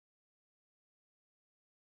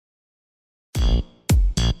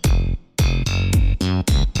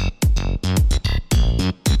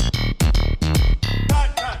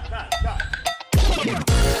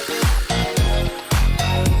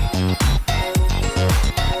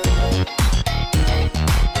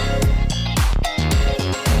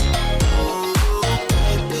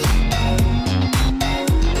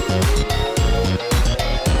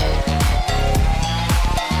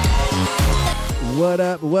What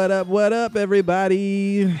up,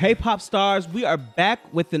 everybody? Hey, pop stars, we are back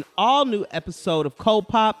with an all-new episode of Cold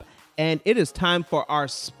Pop, and it is time for our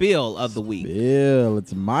spill of the week. Bill,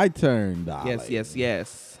 it's my turn, darling.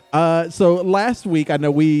 Yes. So last week, I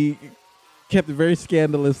know we kept it very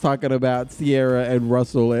scandalous talking about Ciara and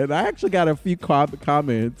Russell, and I actually got a few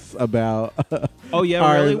comments about Oh, yeah,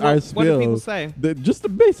 our, really? our What spill. did people say?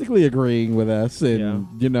 Just basically agreeing with us and,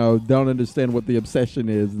 Yeah. Don't understand what the obsession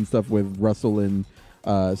is and stuff with Russell and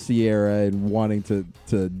Ciara and wanting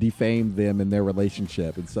to defame them and their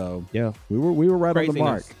relationship. And so Yeah. we were right on the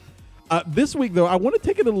Craziness. mark. This week, though, I want to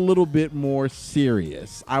take it a little bit more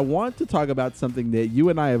serious. I want to talk about something that you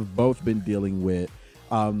and I have both been dealing with,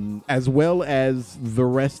 as well as the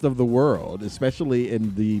rest of the world, especially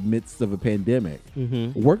in the midst of a pandemic.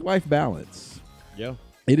 Mm-hmm. Work-life balance. Yeah.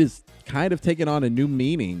 It has kind of taken on a new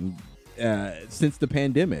meaning since the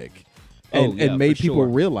pandemic. And made for people sure.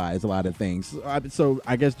 realize a lot of things. So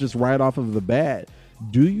I guess just right off of the bat,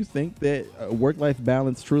 do you think that work-life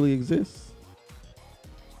balance truly exists?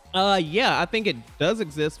 Yeah, I think it does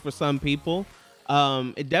exist for some people.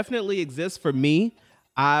 It definitely exists for me.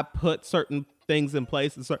 I put certain things in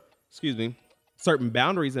place, and certain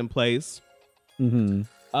boundaries in place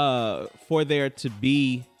for there to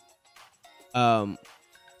be a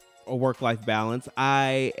work-life balance.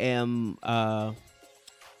 I am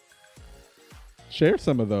Share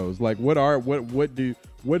some of those. Like, what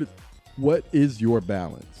is your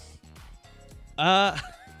balance? I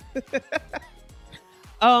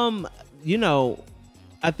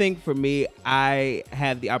think for me, I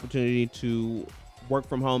had the opportunity to work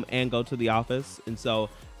from home and go to the office, and so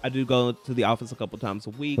I do go to the office a couple times a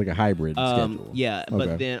week. Like a hybrid schedule. Yeah, Okay.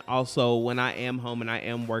 but then also when I am home and I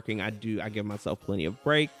am working, I give myself plenty of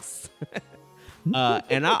breaks. And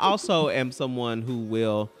I also am someone who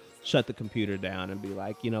will shut the computer down and be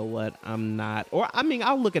like, you know what, I'm not, or I mean,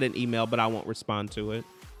 I'll look at an email, but I won't respond to it.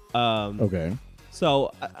 Okay.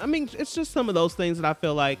 So, I mean, it's just some of those things that I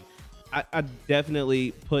feel like I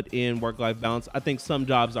definitely put in work-life balance. I think some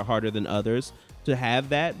jobs are harder than others to have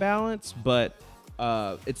that balance, but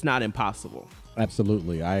it's not impossible.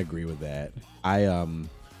 Absolutely. I agree with that. I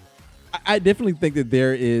definitely think that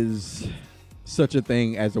there is such a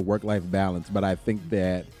thing as a work-life balance, but I think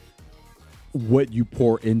that what you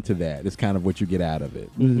pour into that is kind of what you get out of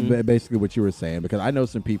it. Mm-hmm. Basically what you were saying, because I know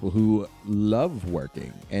some people who love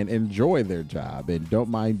working and enjoy their job and don't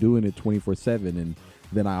mind doing it 24/7. And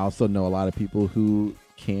then I also know a lot of people who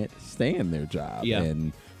can't stand their job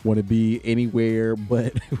and want to be anywhere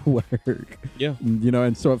but work. Yeah.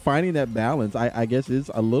 And so finding that balance, I guess,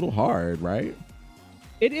 is a little hard, right?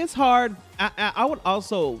 It is hard. I would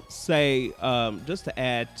also say, just to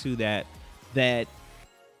add to that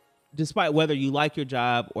despite whether you like your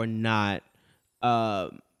job or not,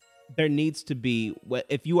 there needs to be,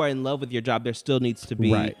 if you are in love with your job, there still needs to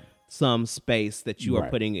be some space that you are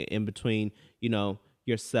putting in between,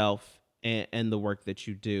 yourself and the work that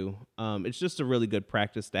you do. It's just a really good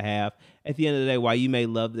practice to have. At the end of the day, while you may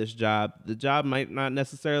love this job, the job might not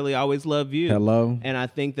necessarily always love you. Hello. And I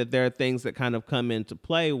think that there are things that kind of come into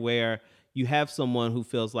play where you have someone who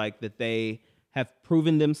feels like that they have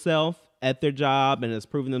proven themselves at their job and has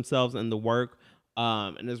proven themselves in the work,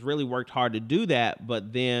 and has really worked hard to do that.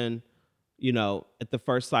 But then, at the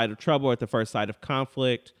first sight of trouble, at the first sight of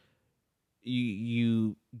conflict,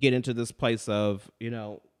 you get into this place of,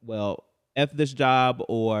 well, F this job,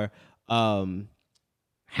 or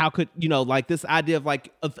how could, like this idea of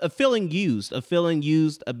like a feeling used,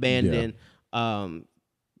 abandoned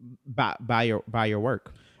by your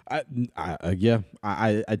work. I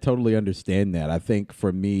totally understand that. I think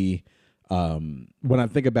for me, when I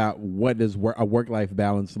think about what does a work-life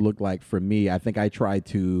balance look like for me, I think I try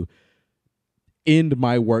to end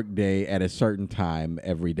my work day at a certain time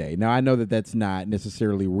every day. Now, I know that that's not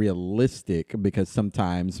necessarily realistic because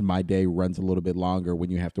sometimes my day runs a little bit longer when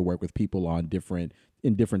you have to work with people in different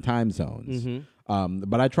time zones. Mm-hmm.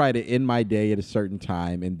 But I try to end my day at a certain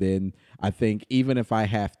time, and then I think even if I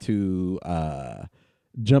have to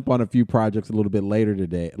jump on a few projects a little bit later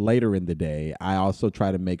in the day, I also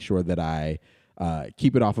try to make sure that I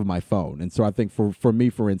keep it off of my phone. And so I think for me,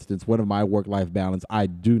 for instance, one of my work-life balance, I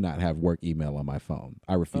do not have work email on my phone.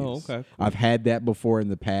 I refuse. Oh, okay. Cool. I've had that before in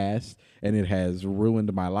the past, and it has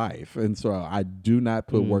ruined my life. And so I do not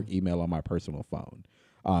put work email on my personal phone.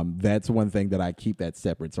 That's one thing that I keep that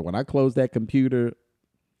separate. So when I close that computer,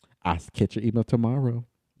 I catch your email tomorrow.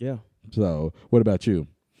 Yeah. So what about you?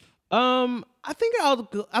 I think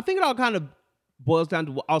it all kind of boils down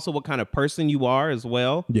to also what kind of person you are as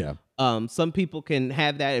well. Yeah. Some people can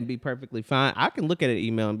have that and be perfectly fine. I can look at an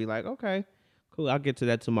email and be like, okay, Cool. I'll get to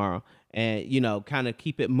that tomorrow, and kind of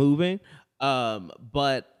keep it moving.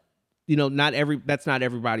 But that's not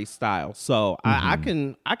everybody's style. So I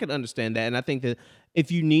can understand that, and I think that if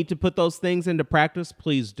you need to put those things into practice,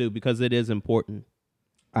 please do, because it is important.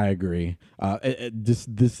 I agree.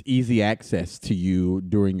 Just this easy access to you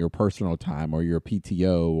during your personal time or your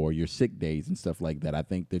PTO or your sick days and stuff like that. I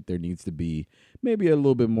think that there needs to be maybe a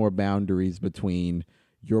little bit more boundaries between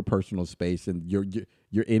your personal space and your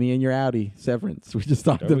innie and your outie severance. We just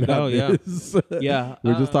talked about this. Yeah.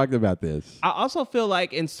 We just talked about this. I also feel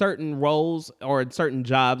like in certain roles or in certain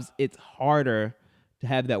jobs, it's harder to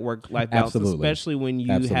have that work-life balance, especially when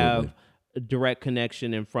you have a direct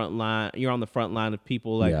connection in front line. You're on the front line of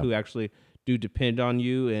people who actually do depend on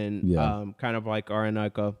you, and kind of like are in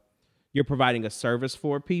like you're providing a service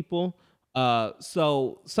for people.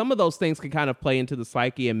 So some of those things can kind of play into the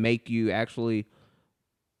psyche and make you actually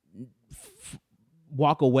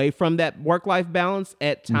walk away from that work-life balance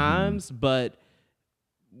at times. But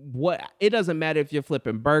it doesn't matter if you're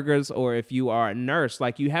flipping burgers or if you are a nurse.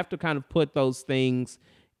 Like, you have to kind of put those things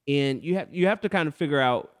in. You have to kind of figure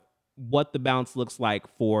out what the balance looks like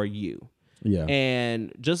for you. Yeah.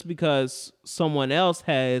 And just because someone else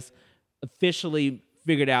has officially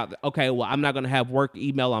figured out that, okay, well, I'm not going to have work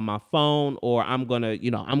email on my phone, or I'm going to,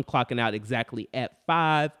 I'm clocking out exactly at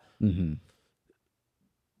 5. Mm-hmm.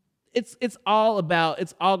 It's all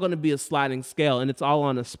going to be a sliding scale, and it's all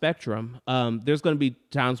on a spectrum. There's going to be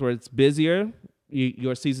times where it's busier.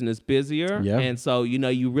 Your season is busier. Yeah. And so,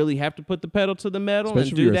 you really have to put the pedal to the metal,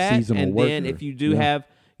 especially and do that. And worker. Then if you do have,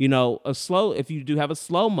 if you do have a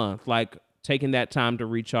slow month, like taking that time to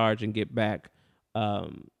recharge and get back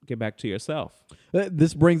to yourself.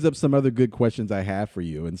 This brings up some other good questions I have for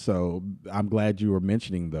you. And so I'm glad you were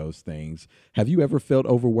mentioning those things. Have you ever felt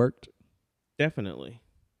overworked? Definitely.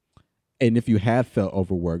 And if you have felt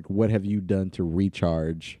overworked, what have you done to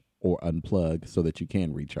recharge or unplug so that you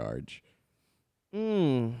can recharge?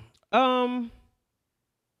 You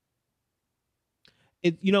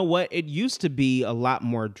know what? It used to be a lot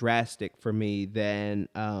more drastic for me than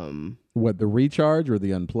what, the recharge or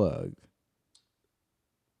the unplug?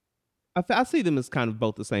 I see them as kind of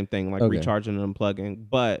both the same thing, like Okay. recharging and unplugging.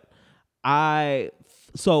 But I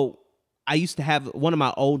used to have, one of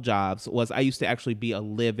my old jobs was I used to actually be a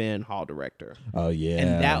live-in hall director. Oh yeah.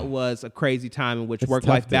 And that was a crazy time in which It's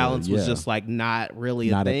work-life tough to- balance was yeah. just like not really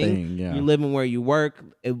Not a a thing. thing, yeah. You're living where you work.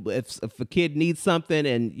 If a kid needs something,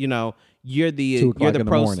 and you're 2 the o'clock in the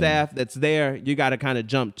pro morning. staff that's there, you got to kind of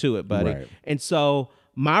jump to it, buddy. Right. And so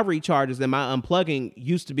my recharges and my unplugging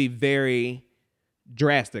used to be very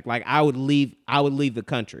drastic. Like, I would leave the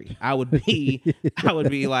country. I would be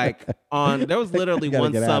like there was literally Gotta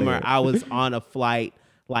one get outta summer here. I was on a flight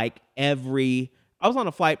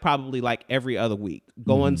probably like every other week,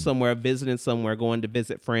 going somewhere, visiting somewhere, going to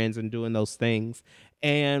visit friends and doing those things.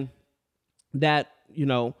 And that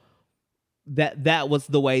was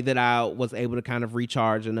the way that I was able to kind of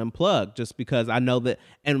recharge and unplug, just because I know that,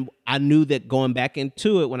 and I knew that going back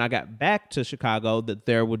into it when I got back to Chicago, that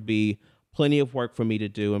there would be plenty of work for me to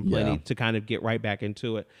do and plenty to kind of get right back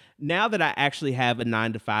into it. Now that I actually have a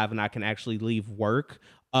 9 to 5 and I can actually leave work,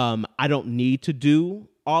 I don't need to do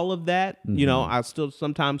all of that. I still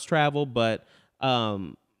sometimes travel, but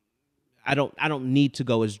I don't need to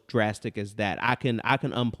go as drastic as that. I can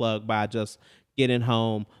unplug by just getting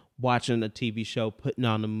home, watching a TV show, putting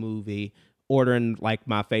on a movie, ordering like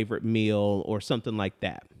my favorite meal or something like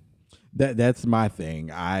that. That's my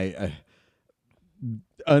thing.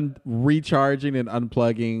 Recharging and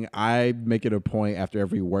unplugging, I make it a point after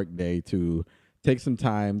every work day to take some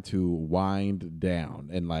time to wind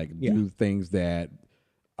down and do things that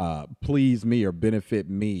please me or benefit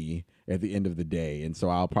me at the end of the day. And so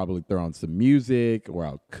I'll probably throw on some music, or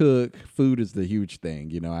I'll cook. Food is the huge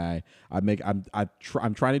thing. I'm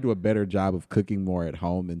trying to do a better job of cooking more at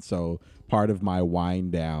home. And so part of my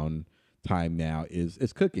wind down time now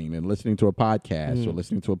is cooking and listening to a podcast or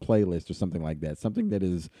listening to a playlist or something like that. Something that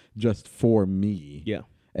is just for me. Yeah.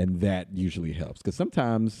 And that usually helps, because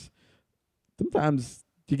sometimes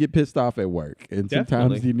you get pissed off at work, and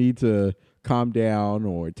sometimes you need to calm down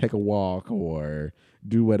or take a walk or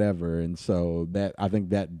do whatever. And so I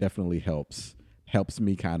think that definitely helps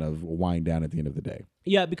me kind of wind down at the end of the day.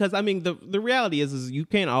 Yeah, because I mean the reality is you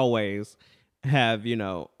can't always have,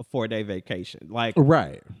 a 4-day vacation. Like,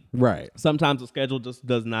 right. Sometimes the schedule just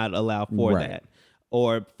does not allow for that,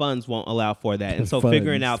 or funds won't allow for that. And so Funds,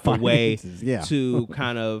 figuring out the way yeah. to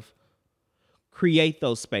kind of create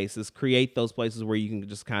those spaces, create those places where you can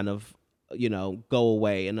just kind of, go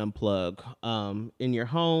away and unplug in your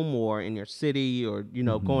home or in your city, or,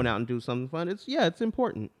 going out and do something fun. It's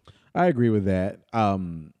important. I agree with that.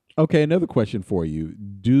 Okay, another question for you.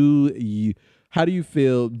 How do you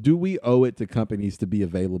feel? Do we owe it to companies to be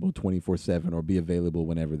available 24/7 or be available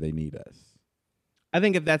whenever they need us? I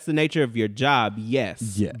think if that's the nature of your job,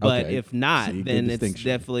 yes. Yeah. But Okay. if not, See, good then it's distinction.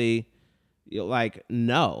 definitely like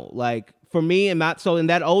no. Like for me and not so in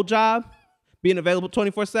that old job, being available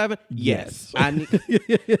 24/7, yes.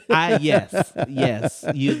 Yes.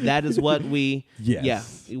 You that is what we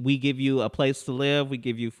Yes. we give you a place to live, we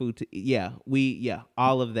give you food to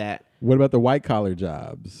all of that. What about the white collar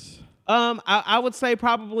jobs? I would say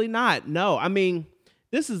probably not. No. I mean,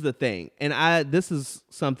 this is the thing. And this is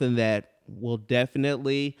something that will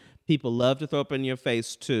definitely people love to throw up in your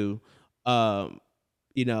face too. Um,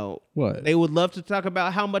 What? they would love to talk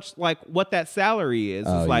about how much like what that salary is.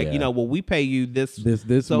 Oh, It's like, yeah. well, we pay you this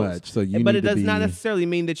This much. So you but need it to does not be- necessarily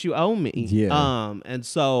mean that you owe me. Yeah. And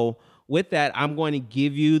so with that, I'm going to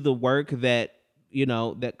give you the work that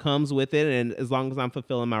that comes with it, and as long as I'm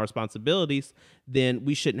fulfilling my responsibilities, then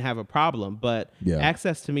we shouldn't have a problem. But Yeah.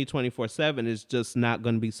 access to me 24/7 is just not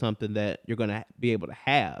going to be something that you're going to be able to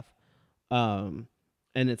have, and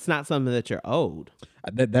it's not something that you're owed.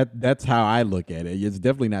 That's how I look at it. It's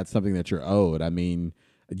definitely not something that you're owed. I mean,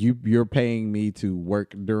 you're paying me to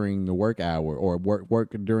work during the work hour or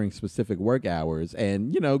work during specific work hours,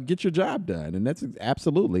 and get your job done. And that's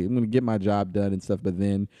absolutely, I'm going to get my job done and stuff. But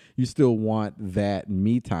then you still want that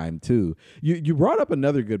me time too. You brought up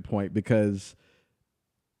another good point, because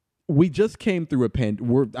we just came through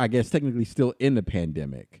we're, I guess, technically still in the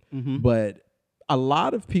pandemic, but a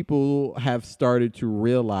lot of people have started to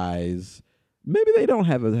realize maybe they don't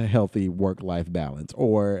have a healthy work-life balance,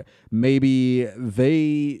 or maybe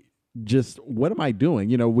they just, what am I doing?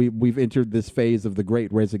 We've entered this phase of the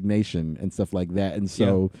great resignation and stuff like that. And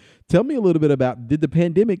so tell me a little bit about, did the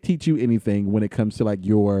pandemic teach you anything when it comes to like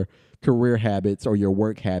your career habits or your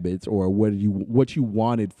work habits, or what you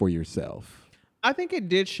wanted for yourself? I think it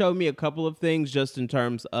did show me a couple of things just in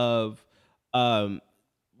terms of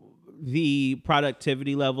the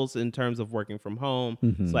productivity levels in terms of working from home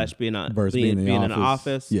 / being in an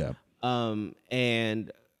office. Yeah.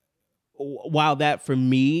 And while that for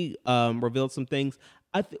me revealed some things,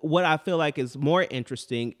 what I feel like is more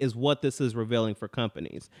interesting is what this is revealing for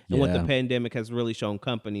companies. And what the Yeah. pandemic has really shown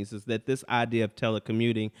companies is that this idea of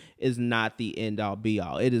telecommuting is not the end all be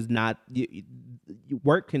all. It is not.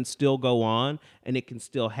 Work can still go on and it can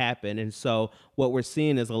still happen. And so what we're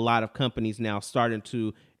seeing is a lot of companies now starting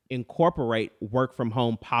to incorporate work from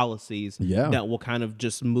home policies that will kind of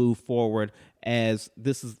just move forward as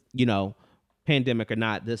this is, pandemic or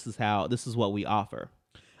not, this is what we offer.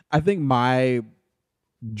 I think my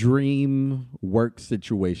dream work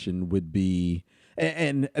situation would be,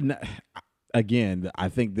 and again, I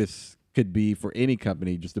think this could be for any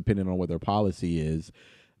company, just depending on what their policy is.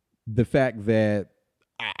 The fact that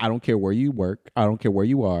I don't care where you work, I don't care where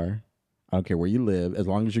you are, I don't care where you live, as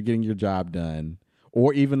long as you're getting your job done.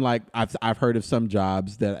 Or even like I've heard of some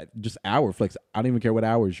jobs that just hour flex. I don't even care what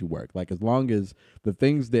hours you work. Like, as long as the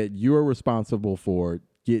things that you're responsible for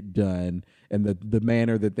get done and the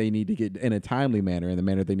manner that they need to get in a timely manner and the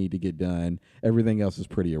manner they need to get done, everything else is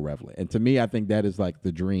pretty irrelevant. And to me, I think that is like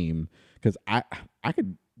the dream, because I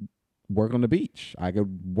could work on the beach. I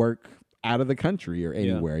could work out of the country or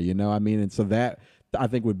anywhere, I mean, and so that I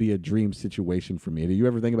think would be a dream situation for me. Do you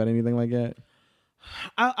ever think about anything like that?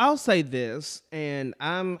 I'll say this, and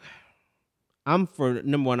I'm for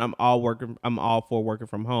number one. I'm all for working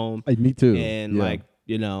from home. Like, me too. And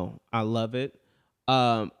I love it.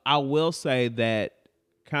 I will say that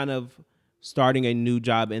kind of starting a new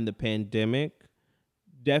job in the pandemic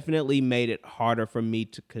definitely made it harder for me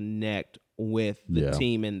to connect with the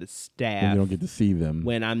team and the staff. When you don't get to see them,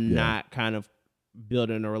 when I'm not kind of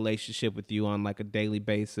building a relationship with you on like a daily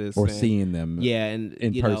basis, or seeing them and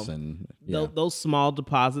in person. Those small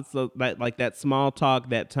deposits, like that small talk,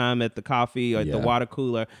 that time at the coffee or at the water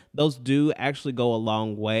cooler, those do actually go a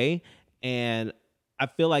long way. And I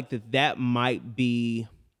feel like that might be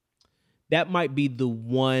the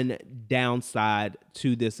one downside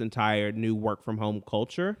to this entire new work from home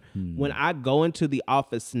culture. When I go into the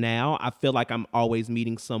office now, I feel like I'm always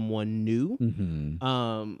meeting someone new,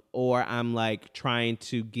 or I'm like trying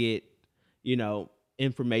to get,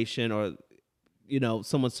 information, or,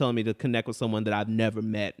 someone's telling me to connect with someone that I've never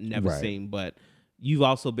met, never seen, but you've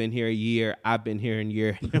also been here a year, I've been here a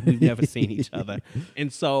year, and we've never seen each other.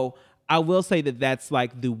 And so I will say that that's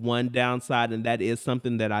like the one downside, and that is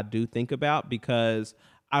something that I do think about, because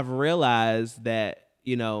I've realized that,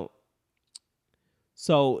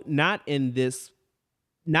 so not in this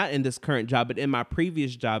current job, but in my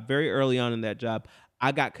previous job, very early on in that job,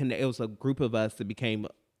 I got connected. It was a group of us that became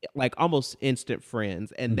like almost instant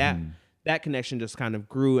friends, and that connection just kind of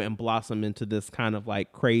grew and blossomed into this kind of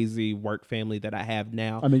like crazy work family that I have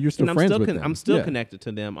now. I mean, you're still and friends with them. I'm still Yeah. connected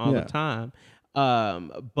to them all Yeah. the time.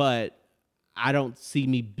 But I don't see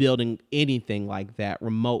me building anything like that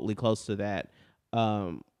remotely close to that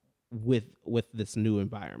with this new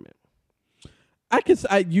environment.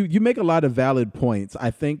 You make a lot of valid points.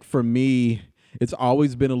 I think for me, it's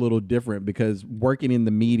always been a little different because working in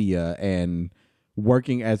the media and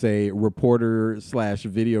working as a reporter /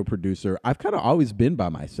 video producer, I've kind of always been by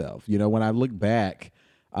myself. You know, when I look back,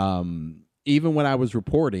 even when I was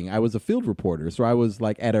reporting, I was a field reporter. So I was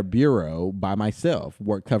like at a bureau by myself,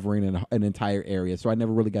 covering an entire area. So I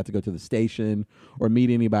never really got to go to the station or meet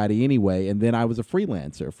anybody anyway. And then I was a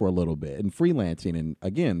freelancer for a little bit and freelancing, and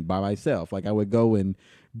again, by myself. Like I would go and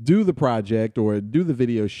do the project or do the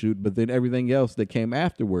video shoot, but then everything else that came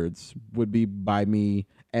afterwards would be by me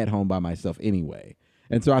at home by myself anyway.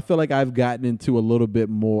 And so I feel like I've gotten into a little bit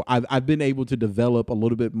more, I've been able to develop a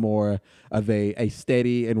little bit more of a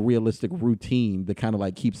steady and realistic routine that kind of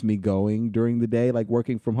like keeps me going during the day, like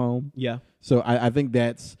working from home. Yeah. So I think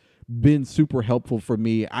that's been super helpful for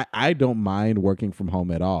me. I don't mind working from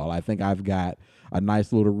home at all. I think I've got a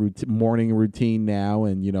nice little morning routine now,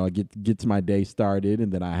 and I get to my day started,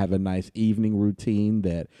 and then I have a nice evening routine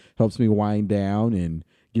that helps me wind down and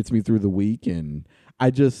gets me through the week. And I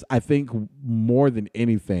think more than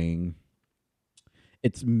anything,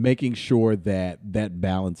 it's making sure that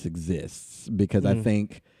balance exists, because I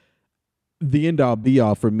think the end all be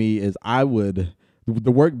all for me is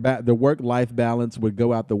the work-life balance would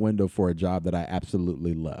go out the window for a job that I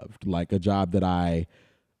absolutely loved, like a job that I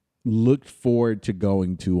looked forward to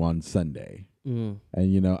going to on Sunday. And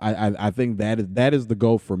I think that is the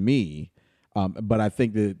goal for me. But I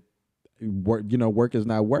think that work is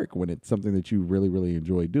not work when it's something that you really, really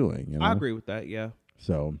enjoy doing. I agree with that. Yeah.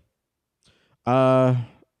 So,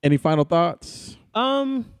 any final thoughts?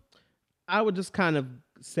 I would just kind of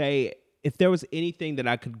say, if there was anything that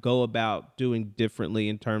I could go about doing differently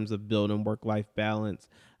in terms of building work-life balance,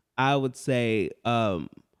 I would say,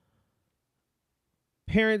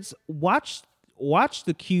 parents, watch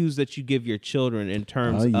the cues that you give your children in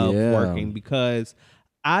terms of working, because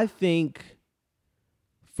I think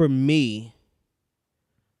for me,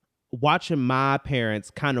 watching my parents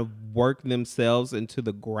kind of work themselves into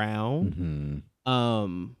the ground,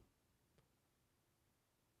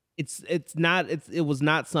 it was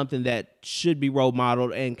not something that should be role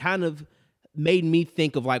modeled, and kind of made me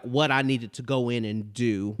think of like what I needed to go in and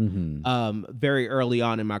do very early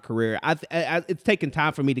on in my career. It's taken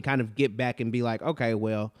time for me to kind of get back and be like, okay,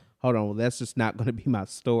 well, hold on, that's just not going to be my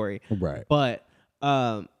story. Right. But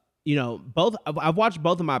I've watched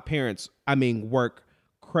both of my parents, work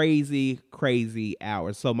crazy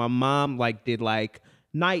hours. So my mom did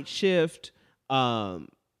night shift, and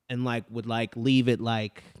would leave at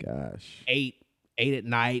 8 at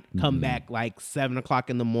night, come back 7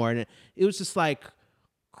 o'clock in the morning. It was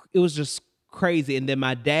just crazy. And then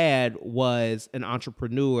my dad was an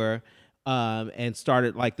entrepreneur, and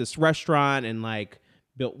started this restaurant, and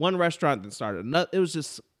built one restaurant, then started another. It was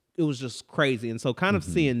just crazy. And so kind of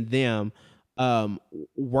seeing them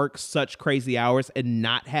work such crazy hours and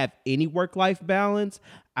not have any work-life balance,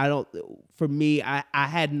 I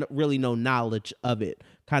had really no knowledge of it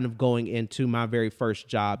kind of going into my very first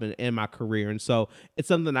job in my career. And so it's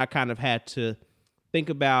something I kind of had to think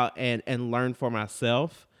about and learn for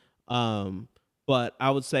myself. But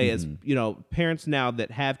I would say, as parents now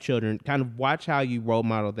that have children, kind of watch how you role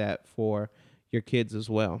model that for your kids as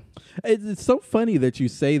well. It's so funny that you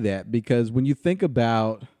say that, because when you think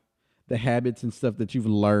about the habits and stuff that you've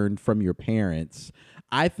learned from your parents,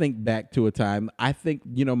 I think back to a time,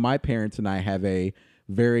 my parents and I have a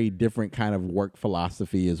very different kind of work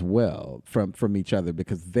philosophy as well from each other,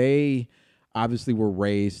 because they obviously were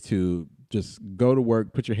raised to just go to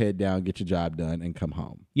work, put your head down, get your job done, and come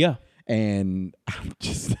home. Yeah. And I'm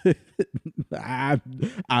just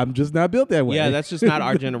not built that way. Yeah, that's just not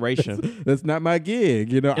our generation. That's not my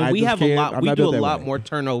gig. And we have a lot. We do a lot more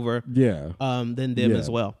turnover. Yeah. Than them as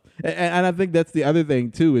well. And I think that's the other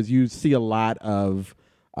thing too, is you see a lot of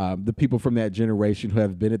the people from that generation who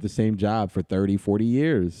have been at the same job for 30, 40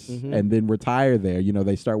 years and then retire there.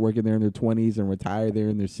 They start working there in their 20s and retire there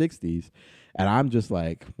in their 60s. And I'm just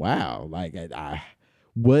like, wow,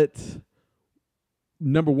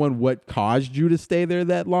 number one, what caused you to stay there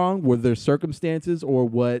that long? Were there circumstances, or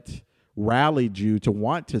what rallied you to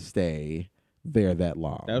want to stay there that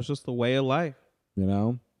long? That was just the way of life.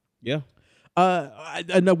 Yeah.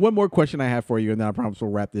 I know one more question I have for you, and then I promise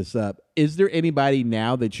we'll wrap this up. Is there anybody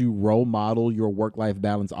now that you role model your work-life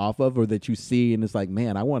balance off of, or that you see and it's like,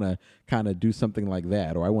 man, I want to kind of do something like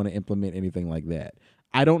that, or I want to implement anything like that?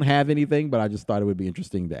 I don't have anything, but I just thought it would be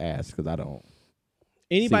interesting to ask because I don't.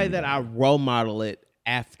 Anybody that I role model it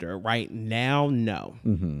after right now, no.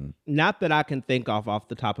 Mm-hmm. Not that I can think off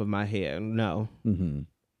the top of my head, no. Mm-hmm.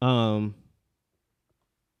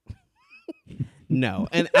 No.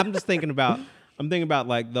 And I'm thinking about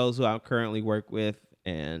like those who I currently work with,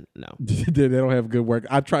 and no. They don't have good work.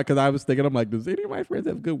 I try because I was thinking, I'm like, does any of my friends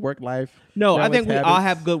have good work life? No, I think we habits? all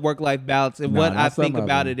have good work-life balance. And what I think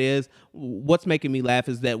about them. it is, what's making me laugh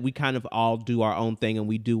is that we kind of all do our own thing and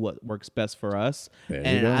we do what works best for us. There you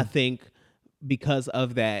And go. I think because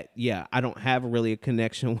of that, yeah, I don't have really a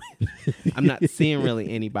connection with, I'm not seeing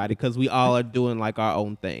really anybody because we all are doing like our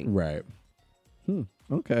own thing. Right.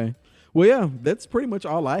 Okay. Well, yeah, that's pretty much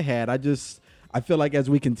all I had. I feel like as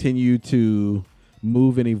we continue to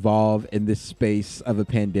move and evolve in this space of a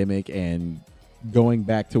pandemic and going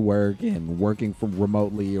back to work and working from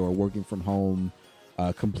remotely or working from home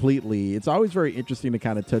completely, it's always very interesting to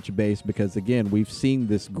kind of touch base because, again, we've seen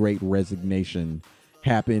this great resignation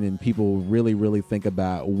happen and people really, really think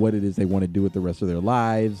about what it is they want to do with the rest of their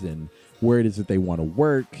lives and where it is that they want to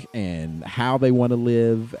work and how they want to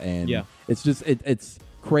live. And it's just, it's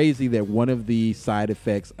crazy that one of the side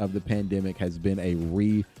effects of the pandemic has been a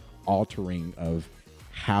re-altering of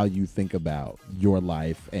how you think about your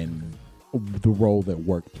life and the role that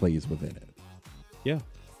work plays within it. Yeah.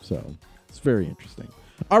 So it's very interesting.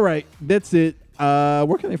 All right, that's it.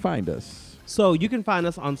 Where can they find us? So you can find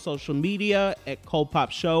us on social media at Cold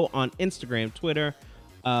Pop Show on Instagram, Twitter,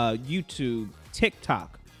 YouTube,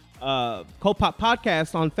 TikTok, Cold Pop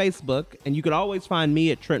Podcast on Facebook, and you can always find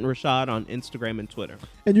me at Trenton Rashad on Instagram and Twitter.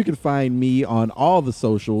 And you can find me on all the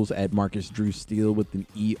socials at Marcus Drew Steele with an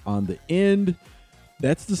E on the end.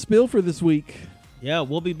 That's the spill for this week. Yeah,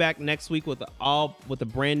 we'll be back next week with a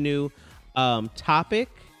brand new topic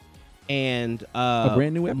and a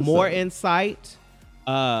brand new episode. More insight.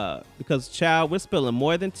 Because, child, we're spilling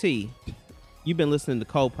more than tea. You've been listening to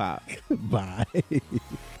Cold Pop. Bye.